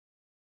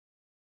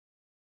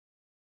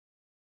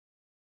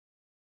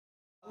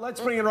Let's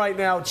bring in right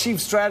now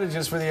Chief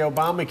Strategist for the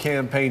Obama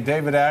campaign,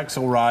 David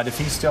Axelrod, if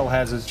he still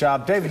has his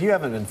job. David, you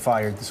haven't been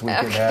fired this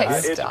weekend, okay,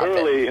 have you? It's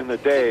early in the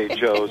day,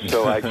 Joe,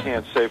 so I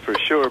can't say for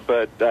sure,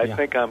 but I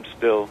think I'm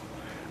still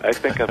in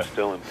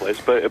place.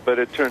 But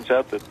it turns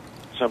out that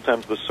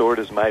sometimes the sword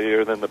is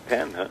mightier than the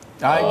pen, huh?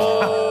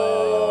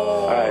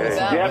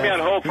 You had me on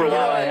hold for a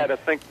while. I had to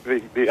think.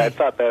 I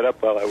thought that up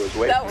while I was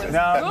waiting. That was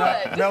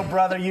good. No,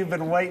 brother, you've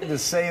been waiting to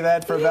say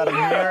that for about a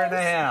year and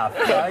a half.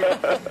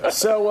 Right?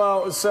 So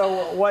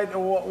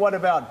what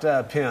about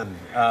Penn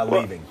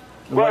leaving?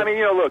 Well, I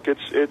mean, look,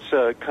 it's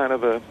kind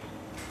of a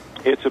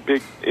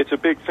big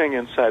thing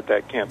inside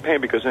that campaign,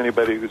 because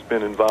anybody who's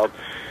been involved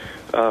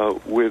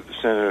with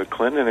Senator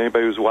Clinton, and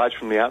anybody who's watched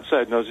from the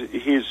outside knows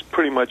he's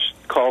pretty much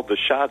called the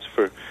shots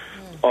for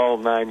all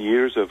 9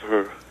 years of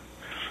her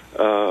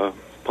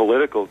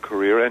political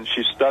career, and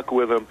she stuck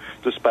with him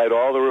despite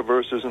all the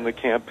reverses in the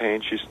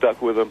campaign. She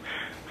stuck with him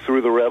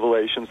through the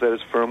revelations that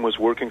his firm was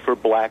working for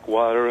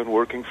Blackwater and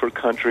working for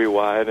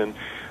Countrywide, and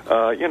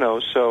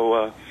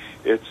so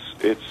it's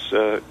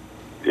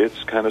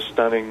kind of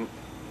stunning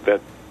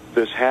that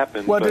this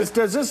happened. Well,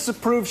 does this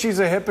prove she's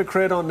a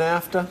hypocrite on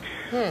NAFTA?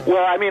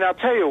 Well, I mean, I'll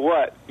tell you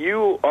what.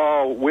 You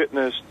all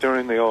witnessed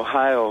during the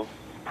Ohio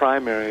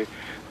primary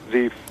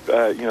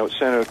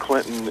Senator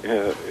Clinton,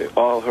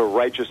 all her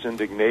righteous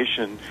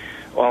indignation,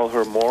 all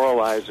her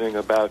moralizing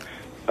about,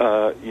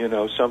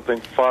 something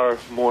far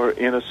more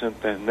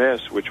innocent than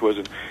this, which was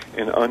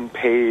an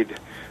unpaid,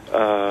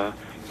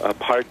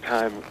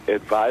 part-time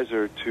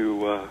advisor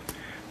to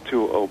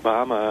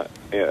Obama,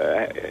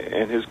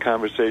 and his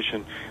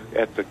conversation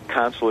at the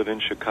consulate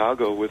in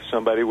Chicago with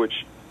somebody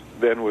which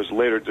then was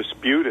later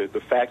disputed,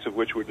 the facts of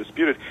which were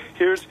disputed.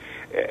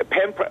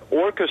 Penn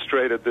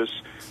orchestrated this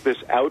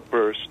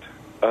outburst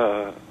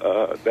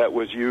that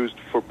was used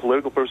for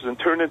political purposes and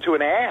turned into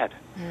an ad.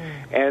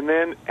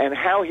 And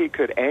how he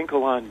could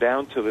ankle on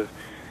down to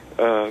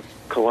the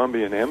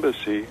Colombian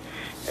embassy,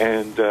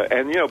 and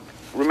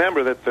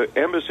remember that the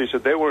embassy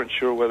said they weren't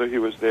sure whether he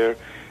was there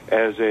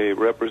as a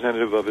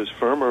representative of his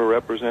firm or a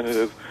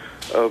representative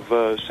of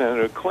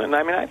Senator Clinton.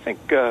 I mean, I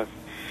think there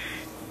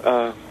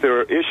are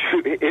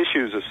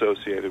issues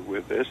associated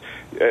with this.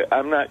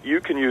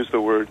 You can use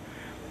the word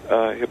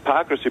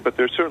hypocrisy, but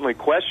there's certainly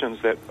questions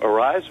that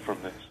arise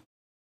from this.